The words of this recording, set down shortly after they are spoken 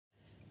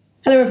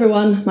Hello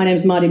everyone, my name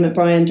is Mardi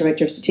McBrien,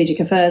 Director of Strategic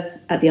Affairs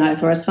at the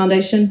IFRS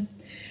Foundation.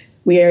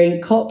 We are in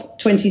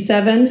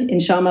COP27 in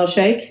Sharm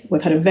el-Sheikh.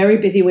 We've had a very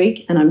busy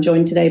week and I'm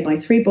joined today by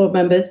 3 board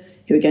members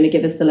who are going to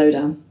give us the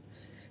lowdown.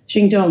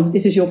 Jingdong,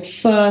 this is your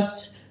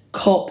first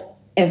COP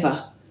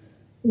ever.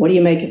 What do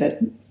you make of it?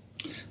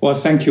 Well,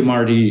 thank you,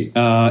 Mardi.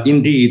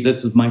 Indeed,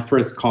 this is my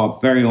first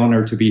COP. Very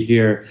honored to be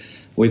here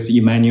with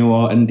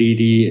Emmanuel,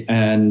 Ndidi,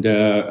 and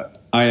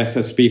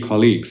ISSB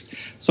colleagues.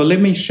 So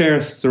let me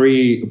share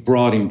 3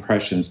 broad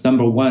impressions.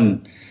 Number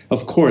 1,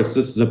 of course,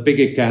 this is a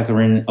big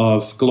gathering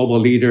of global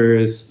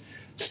leaders,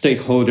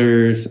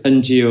 stakeholders,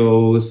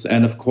 NGOs,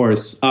 and of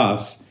course,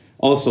 us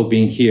also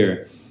being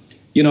here.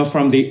 You know,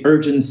 from the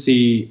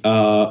urgency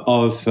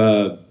of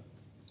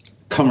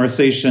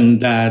conversation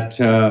that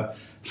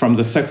from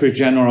the Secretary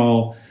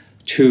General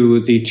to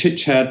the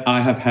chit-chat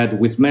I have had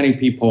with many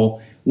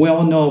people, we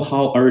all know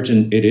how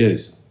urgent it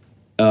is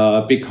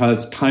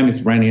because time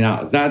is running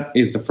out. That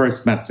is the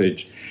first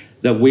message,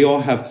 that we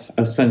all have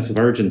a sense of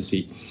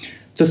urgency.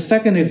 The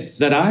second is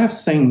that I have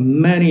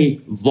seen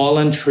many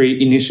voluntary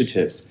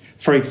initiatives.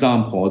 For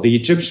example, the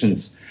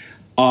Egyptians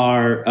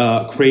are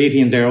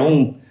creating their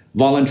own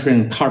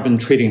voluntary carbon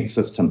trading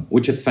system,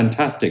 which is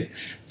fantastic.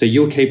 The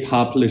UK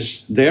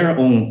published their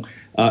own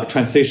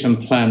transition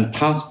plan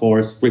task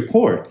force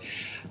report.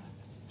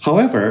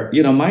 However,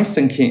 you know, my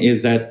thinking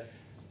is that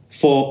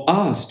for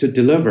us to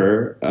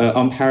deliver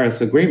on Paris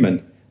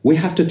Agreement, we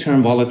have to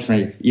turn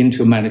voluntary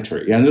into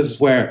mandatory. And this is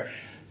where,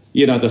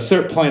 you know, the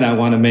third point I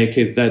want to make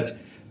is that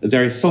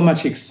there is so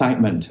much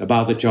excitement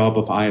about the job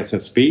of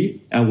ISSB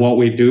and what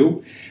we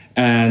do.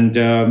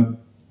 And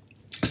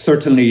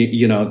certainly,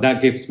 you know,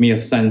 that gives me a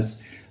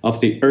sense of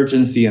the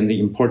urgency and the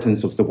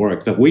importance of the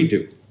work that we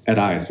do at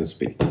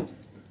ISSB.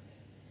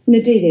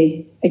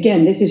 Ndidi,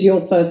 again, this is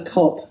your first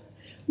COP.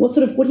 What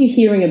are you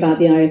hearing about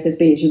the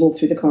ISSB as you walk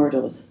through the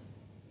corridors?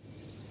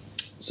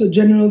 So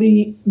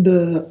generally,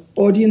 the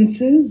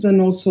audiences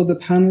and also the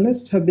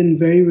panelists have been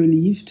very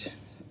relieved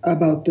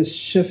about this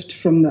shift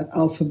from the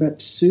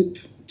alphabet soup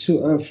to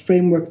a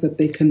framework that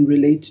they can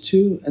relate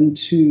to and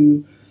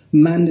to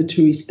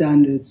mandatory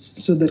standards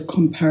so that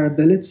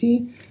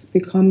comparability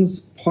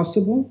becomes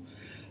possible.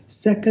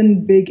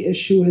 Second big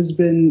issue has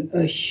been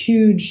a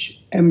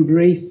huge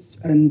embrace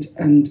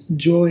and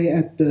joy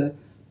at the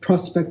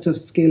prospects of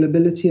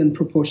scalability and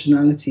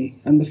proportionality,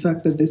 and the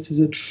fact that this is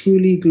a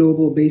truly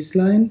global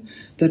baseline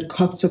that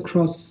cuts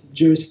across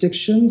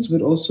jurisdictions, but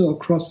also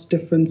across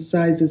different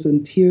sizes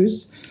and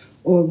tiers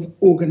of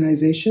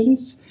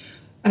organizations.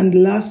 And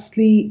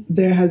lastly,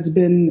 there has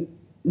been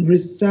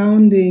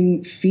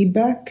resounding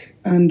feedback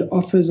and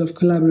offers of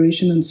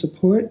collaboration and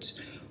support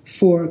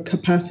for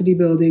capacity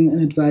building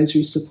and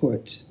advisory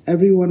support.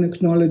 Everyone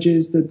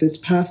acknowledges that this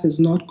path is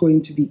not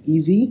going to be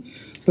easy,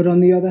 but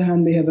on the other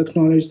hand, they have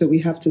acknowledged that we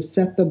have to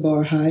set the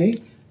bar high,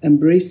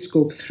 embrace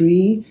Scope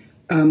 3.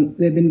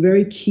 They've been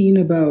very keen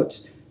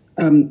about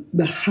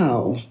the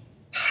how.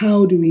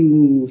 How do we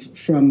move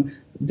from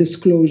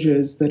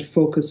disclosures that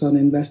focus on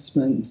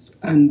investments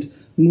and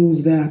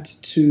move that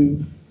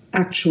to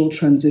actual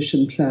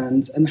transition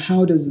plans? And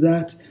how does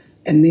that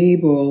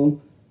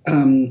enable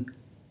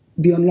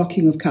the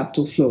unlocking of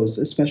capital flows,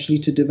 especially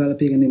to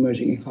developing and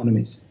emerging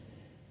economies?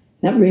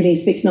 That really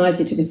speaks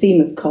nicely to the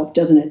theme of COP,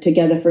 doesn't it?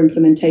 Together for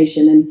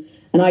implementation.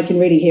 And I can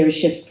really hear a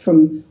shift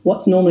from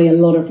what's normally a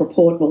lot of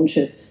report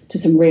launches to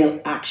some real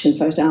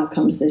action-focused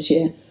outcomes this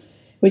year.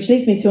 Which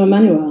leads me to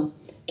Emmanuel.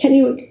 Can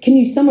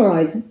you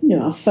summarize, you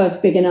know, our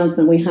first big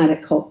announcement we had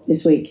at COP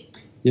this week?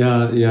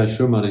 Yeah,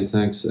 sure, Marty,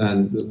 thanks.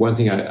 And one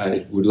thing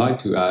I would like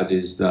to add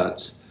is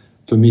that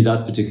for me,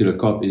 that particular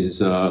COP is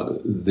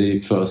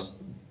the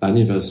first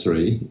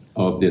anniversary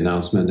of the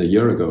announcement a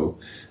year ago.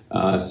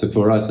 So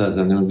for us as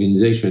an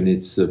organization,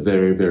 it's a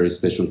very, very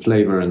special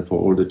flavor, and for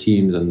all the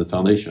teams and the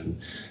foundation.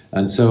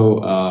 And so,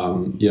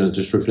 you know,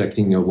 just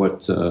reflecting on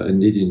what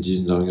Ndidi and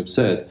Jingdong have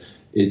said,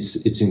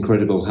 it's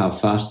incredible how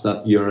fast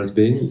that year has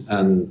been,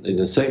 and in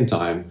the same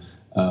time,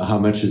 how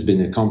much has been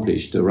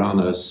accomplished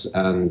around us,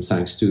 and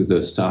thanks to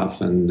the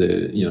staff and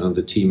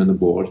the team and the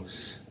board,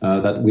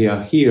 that we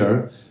are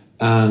here.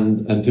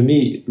 And for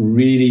me,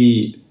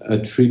 really a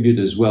tribute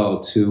as well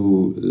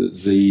to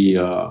the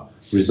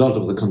result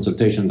of the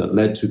consultation that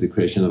led to the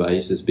creation of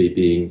ISSB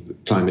being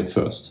climate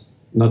first.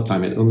 Not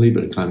climate only,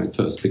 but climate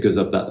first, because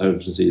of that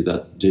urgency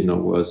that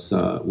Jingdong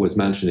was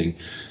mentioning.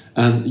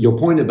 And your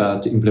point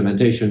about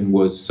implementation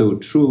was so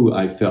true,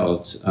 I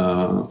felt,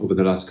 over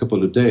the last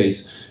couple of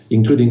days,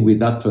 including with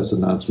that first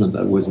announcement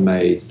that was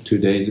made 2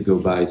 days ago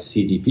by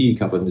CDP,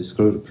 Carbon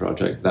Disclosure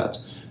Project, that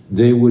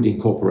they would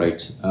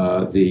incorporate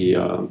the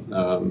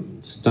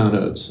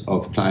standards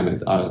of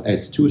climate,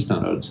 S2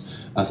 standards,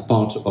 as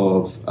part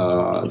of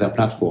their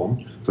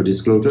platform for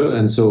disclosure.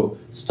 And so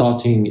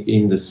starting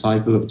in the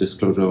cycle of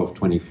disclosure of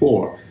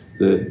 24,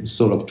 the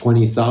sort of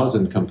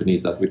 20,000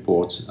 companies that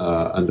report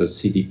under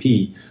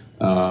CDP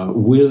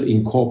will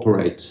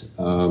incorporate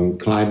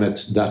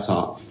climate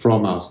data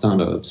from our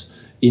standards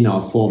in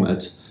our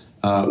format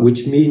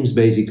which means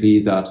basically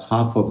that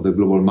half of the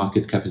global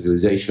market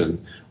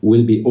capitalization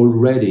will be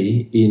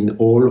already in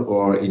all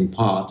or in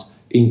part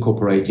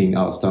incorporating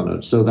our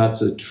standards. So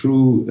that's a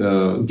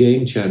true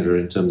game changer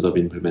in terms of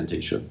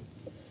implementation.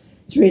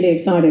 It's really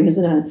exciting,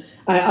 isn't it?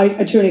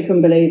 I truly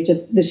couldn't believe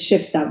just the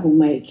shift that will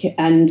make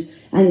and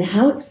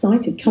how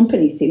excited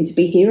companies seem to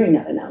be hearing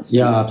that announcement.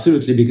 Yeah,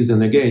 absolutely. Because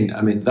then again,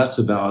 I mean, that's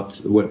about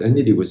what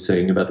Ndidi was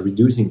saying about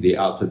reducing the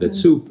alphabet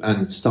soup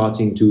and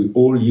starting to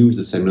all use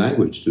the same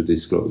language to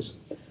disclose.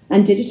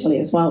 And digitally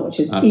as well, which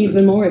is absolutely.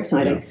 Even more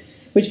exciting. Yeah.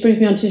 Which brings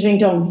me on to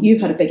Jingdong. You've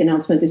had a big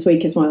announcement this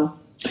week as well.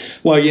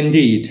 Well,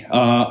 indeed.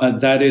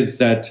 That is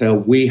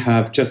that we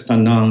have just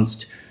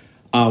announced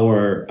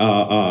our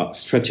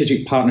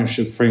strategic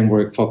partnership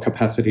framework for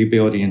capacity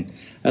building.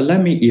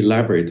 Let me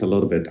elaborate a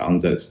little bit on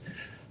this.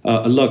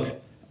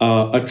 Look,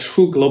 a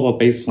true global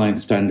baseline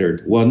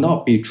standard will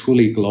not be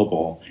truly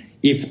global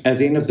if at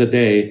the end of the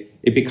day,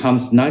 it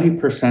becomes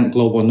 90%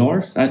 global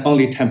north and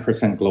only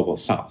 10% global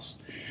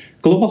south.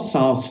 Global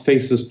south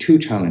faces two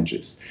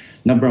challenges.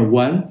 Number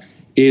one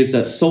is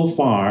that so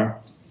far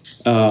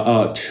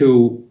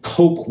to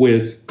cope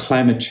with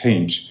climate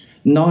change,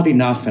 not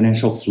enough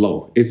financial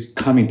flow is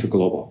coming to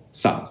global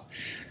south.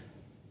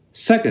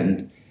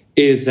 Second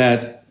is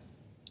that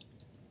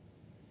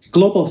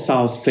global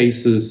south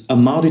faces a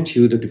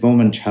multitude of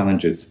development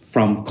challenges,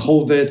 from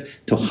COVID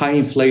to high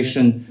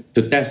inflation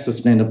to debt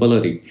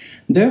sustainability.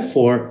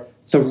 Therefore,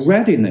 the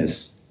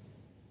readiness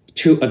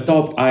to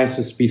adopt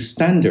ISSB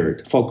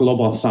standard for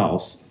global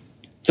south,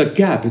 the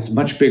gap is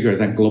much bigger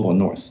than global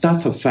north.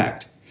 That's a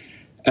fact.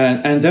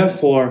 And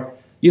therefore,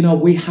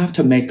 we have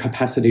to make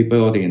capacity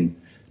building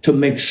to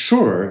make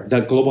sure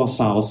that global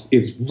south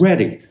is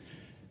ready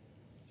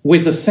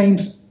with the same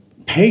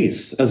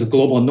pace as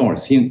global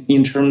north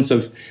in terms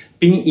of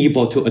being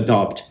able to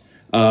adopt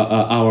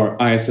our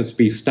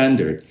ISSB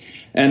standard.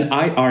 And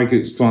I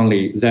argue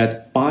strongly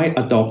that by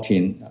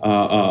adopting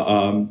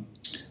the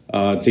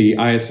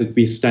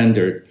ISSB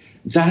standard,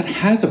 that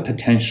has a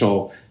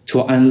potential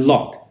to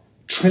unlock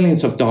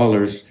trillions of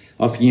dollars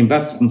of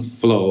investment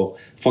flow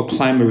for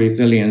climate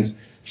resilience,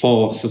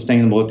 for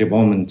sustainable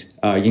development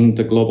in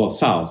the global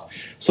south.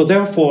 So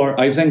therefore,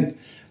 I think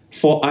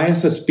for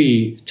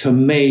ISSB to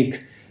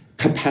make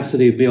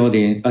capacity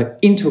building an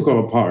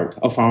integral part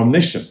of our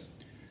mission,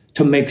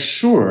 to make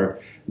sure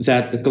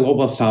that the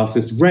global south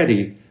is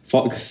ready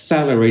for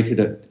accelerated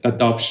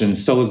adoption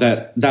so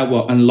that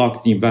will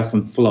unlock the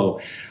investment flow,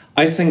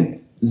 I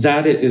think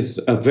that is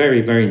a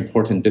very, very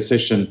important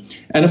decision.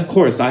 And of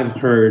course,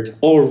 I've heard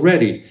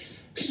already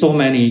so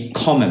many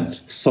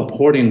comments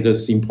supporting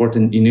this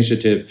important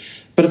initiative.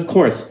 But of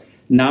course,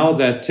 now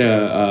that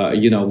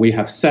we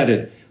have said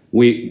it,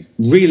 we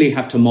really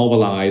have to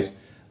mobilize,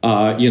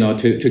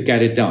 to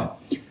get it done.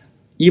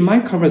 In my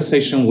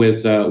conversation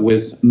with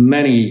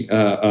many,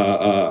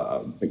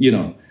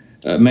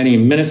 many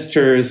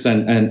ministers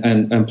and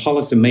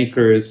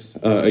policymakers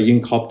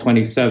in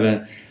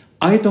COP27,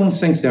 I don't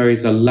think there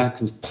is a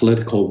lack of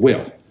political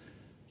will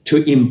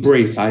to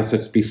embrace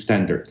ISSB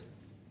standard.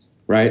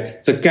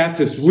 Right? The gap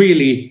is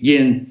really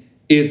in,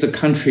 is the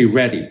country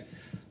ready?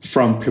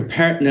 From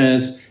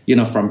preparedness,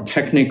 from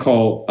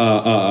technical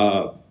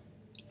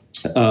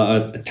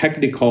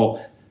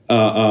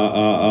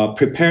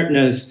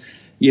preparedness,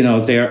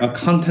 their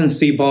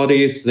accountancy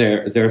bodies,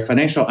 their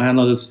financial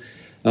analysts,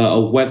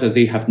 whether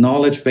they have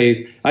knowledge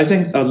base. I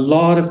think a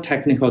lot of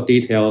technical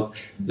details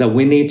that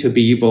we need to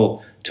be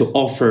able to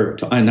offer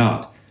to iron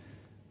out.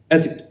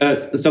 As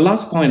the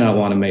last point I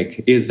want to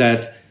make is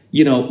that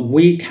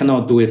we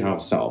cannot do it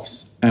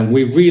ourselves, and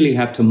we really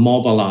have to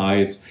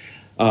mobilize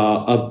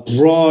a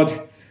broad,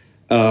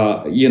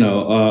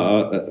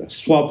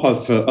 swap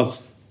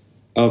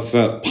of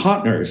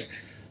partners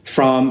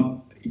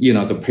from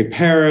the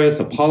preparers,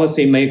 the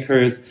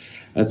policymakers,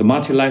 the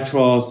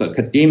multilaterals,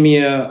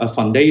 academia,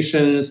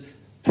 foundations,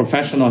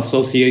 professional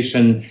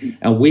association,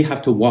 and we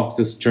have to walk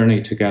this journey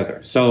together.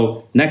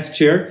 So next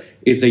year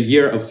is a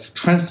year of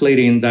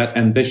translating that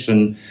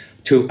ambition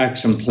to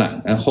action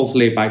plan. And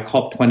hopefully by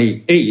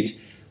COP28,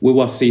 we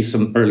will see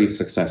some early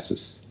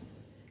successes.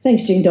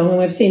 Thanks, Jingdong. And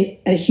we've seen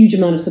a huge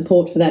amount of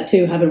support for that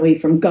too, haven't we?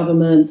 From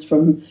governments,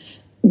 from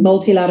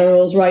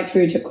multilaterals, right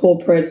through to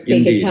corporates,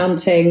 big Indeed.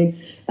 Accounting,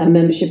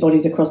 membership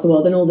bodies across the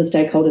world, and all the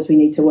stakeholders we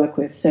need to work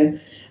with. So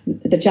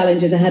the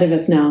challenge is ahead of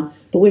us now.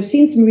 But we've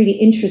seen some really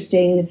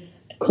interesting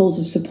calls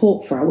of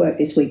support for our work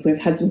this week. We've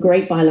had some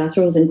great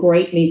bilaterals and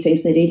great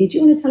meetings. Ndidi, do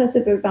you want to tell us a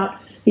bit about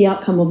the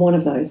outcome of one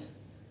of those?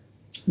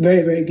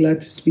 Very, very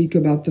glad to speak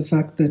about the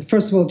fact that,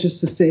 first of all, just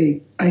to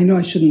say, I know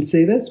I shouldn't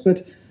say this,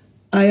 but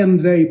I am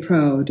very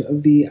proud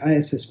of the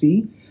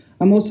ISSB.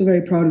 I'm also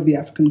very proud of the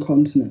African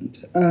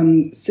continent.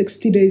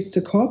 60 days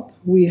to COP,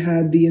 we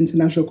had the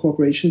International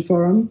Cooperation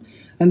Forum,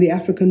 and the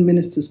African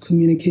Ministers'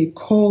 Communique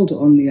called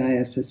on the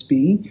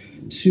ISSB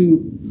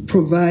to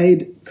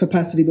provide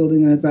capacity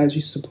building and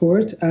advisory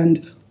support,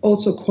 and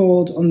also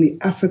called on the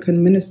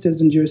African ministers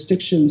and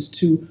jurisdictions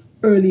to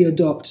early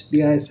adopt the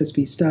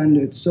ISSB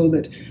standards so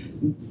that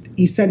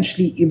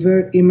essentially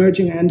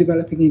emerging and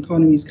developing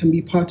economies can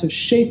be part of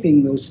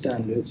shaping those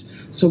standards.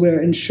 So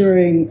we're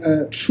ensuring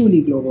a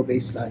truly global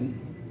baseline.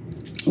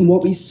 And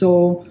what we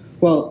saw,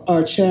 well,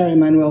 our chair,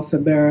 Emmanuel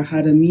Faber,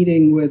 had a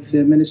meeting with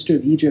the Minister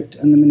of Egypt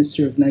and the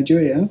Minister of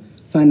Nigeria,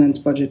 Finance,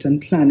 Budget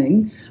and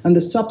Planning. And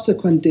the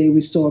subsequent day, we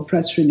saw a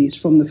press release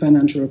from the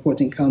Financial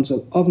Reporting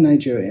Council of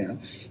Nigeria.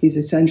 Is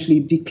essentially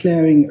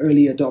declaring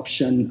early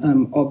adoption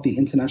of the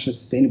international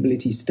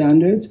sustainability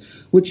standards,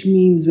 which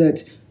means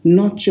that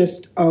not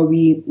just are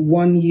we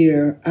 1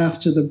 year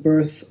after the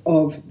birth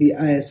of the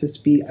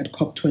ISSB at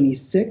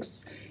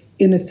COP26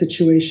 in a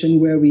situation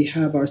where we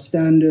have our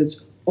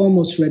standards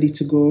almost ready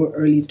to go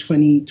early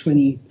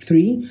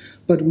 2023,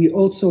 but we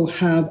also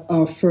have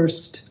our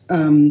first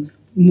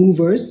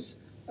movers,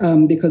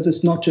 because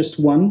it's not just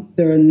one.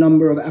 There are a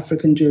number of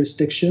African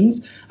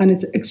jurisdictions, and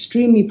it's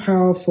extremely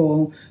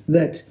powerful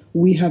that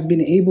we have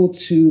been able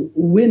to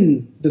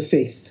win the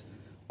faith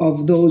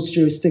of those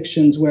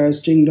jurisdictions,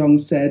 whereas Jingdong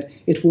said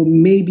it will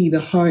maybe the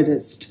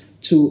hardest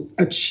to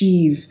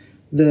achieve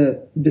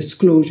the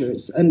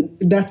disclosures. And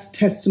that's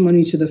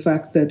testimony to the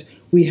fact that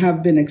we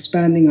have been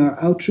expanding our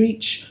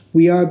outreach.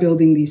 We are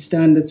building these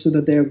standards so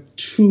that they're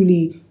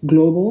truly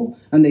global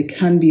and they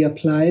can be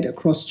applied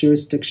across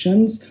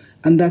jurisdictions.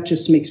 And that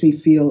just makes me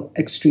feel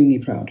extremely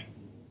proud.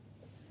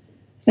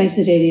 Thanks,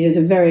 Ndidi. It is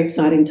a very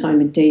exciting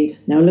time indeed.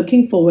 Now,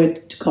 looking forward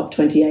to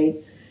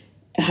COP28,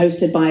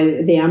 hosted by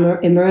the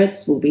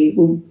Emirates.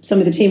 Some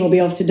of the team will be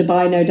off to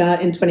Dubai, no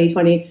doubt, in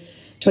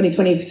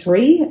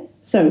 2023.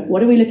 So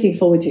what are we looking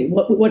forward to?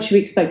 What should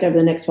we expect over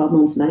the next 12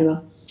 months,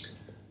 Emmanuel?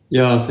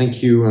 Yeah,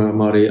 thank you,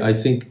 Mardi. I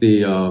think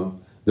the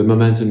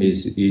momentum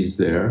is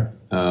there.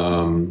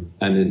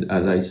 And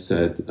as I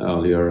said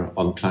earlier,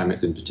 on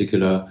climate in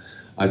particular,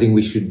 I think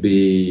we should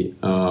be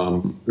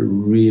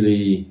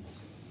really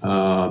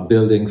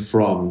building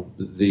from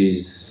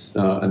these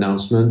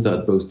announcements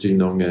that both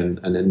Jingdong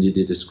and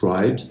Ndidi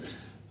described.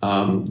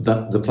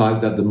 That the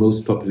fact that the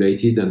most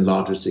populated and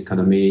largest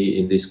economy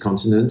in this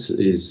continent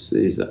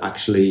is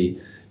actually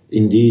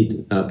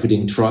indeed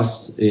putting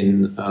trust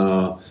in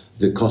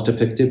the cost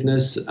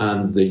effectiveness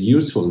and the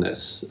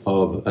usefulness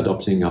of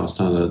adopting our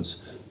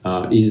standards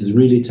is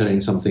really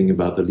telling something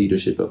about the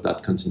leadership of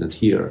that continent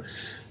here.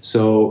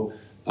 So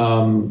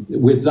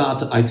with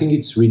that, I think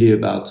it's really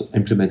about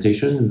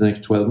implementation in the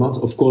next 12 months.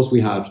 Of course, we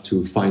have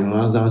to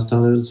finalize our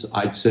standards.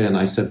 I'd say, and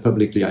I said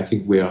publicly, I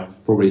think we are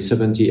probably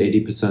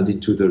 70-80%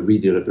 into the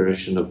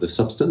redeliberation of the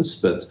substance,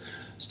 but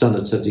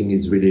standard setting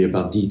is really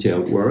about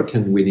detailed work,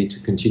 and we need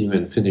to continue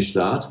and finish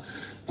that.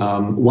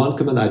 One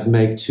comment I'd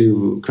make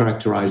to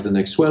characterize the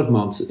next 12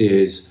 months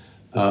is,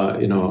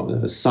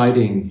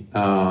 citing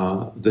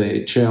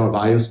the chair of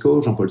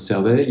IOSCO, Jean-Paul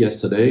Servet,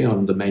 yesterday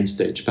on the main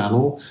stage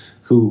panel,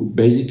 who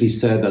basically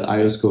said that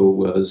IOSCO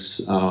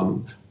was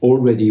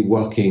already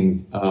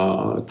working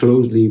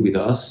closely with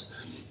us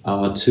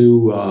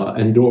to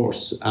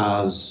endorse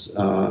as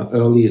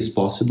early as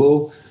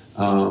possible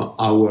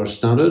our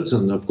standards,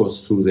 and of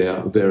course through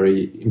their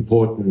very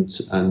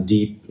important and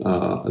deep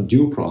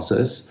due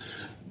process,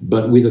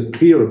 but with a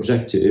clear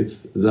objective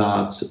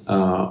that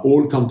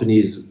all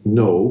companies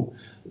know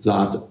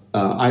that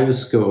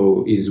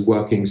IOSCO is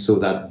working so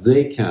that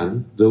they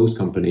can, those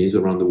companies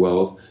around the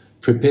world,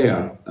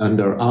 prepare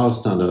under our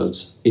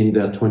standards in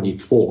their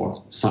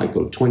 2024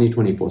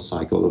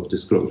 cycle of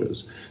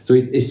disclosures. So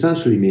it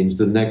essentially means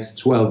the next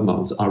 12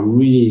 months are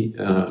really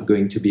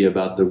going to be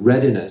about the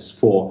readiness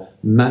for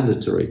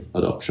mandatory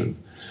adoption.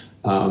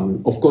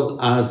 Of course,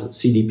 as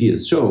CDP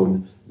has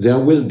shown, there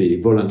will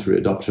be voluntary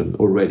adoption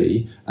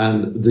already,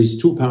 and these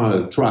two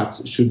parallel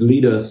tracks should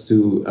lead us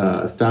to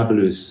a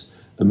fabulous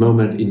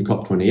moment in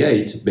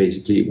COP28,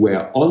 basically,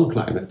 where on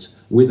climate,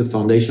 with the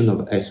foundation of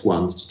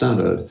S1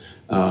 standard,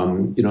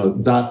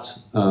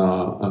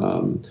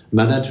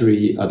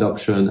 mandatory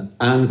adoption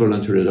and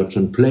voluntary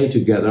adoption play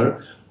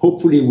together,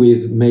 hopefully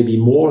with maybe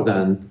more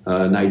than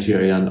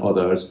Nigeria and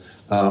others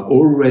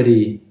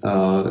already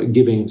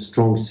giving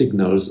strong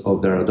signals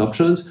of their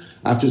adoptions.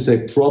 I have to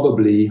say,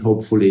 probably,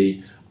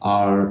 hopefully,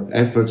 our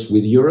efforts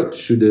with Europe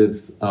should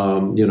have,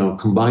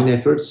 combined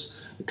efforts,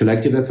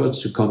 collective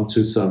efforts to come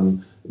to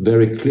some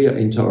very clear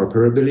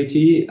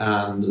interoperability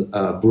and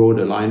broad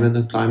alignment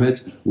on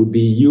climate would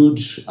be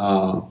huge,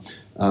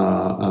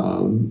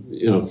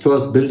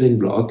 first building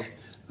block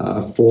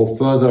for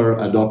further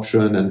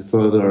adoption and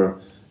further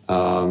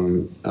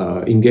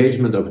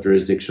engagement of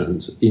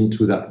jurisdictions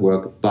into that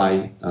work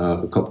by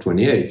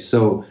COP28.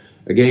 So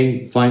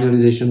again,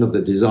 finalization of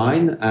the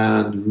design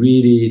and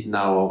really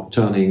now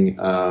turning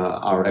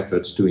our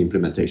efforts to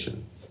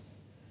implementation.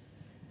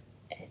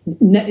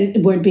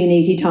 It won't be an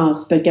easy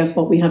task, but guess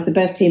what? We have the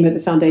best team at the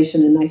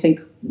foundation, and I think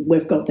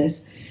we've got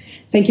this.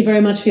 Thank you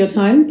very much for your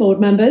time, board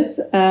members.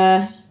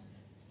 Perhaps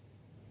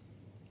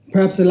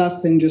the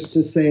last thing just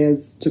to say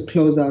is to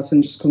close out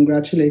and just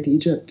congratulate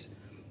Egypt.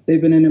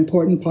 They've been an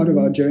important part of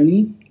our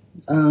journey.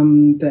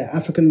 The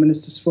African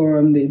Ministers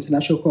Forum, the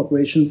International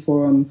Cooperation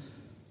Forum,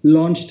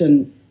 launched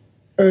an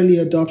early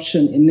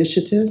adoption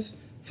initiative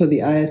for the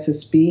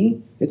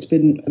ISSB. It's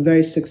been a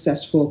very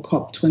successful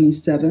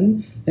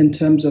COP27 in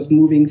terms of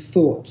moving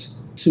thought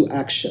to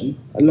action.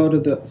 A lot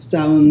of the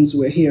sounds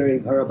we're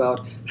hearing are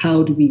about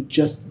how do we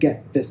just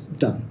get this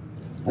done?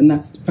 And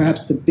that's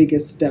perhaps the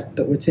biggest step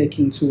that we're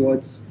taking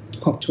towards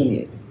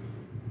COP28.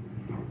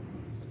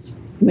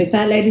 With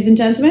that, ladies and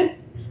gentlemen,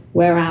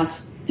 we're out.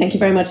 Thank you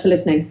very much for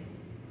listening.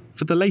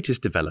 For the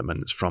latest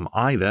developments from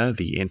either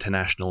the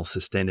International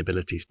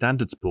Sustainability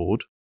Standards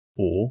Board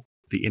or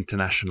the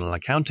International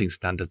Accounting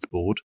Standards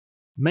Board,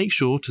 make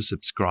sure to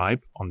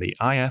subscribe on the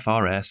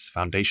IFRS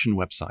Foundation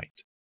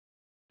website,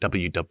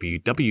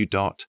 www.ifrs.org.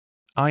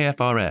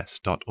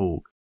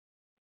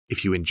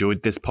 If you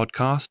enjoyed this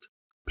podcast,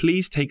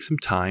 please take some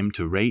time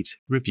to rate,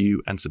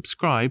 review, and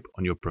subscribe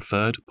on your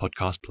preferred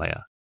podcast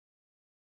player.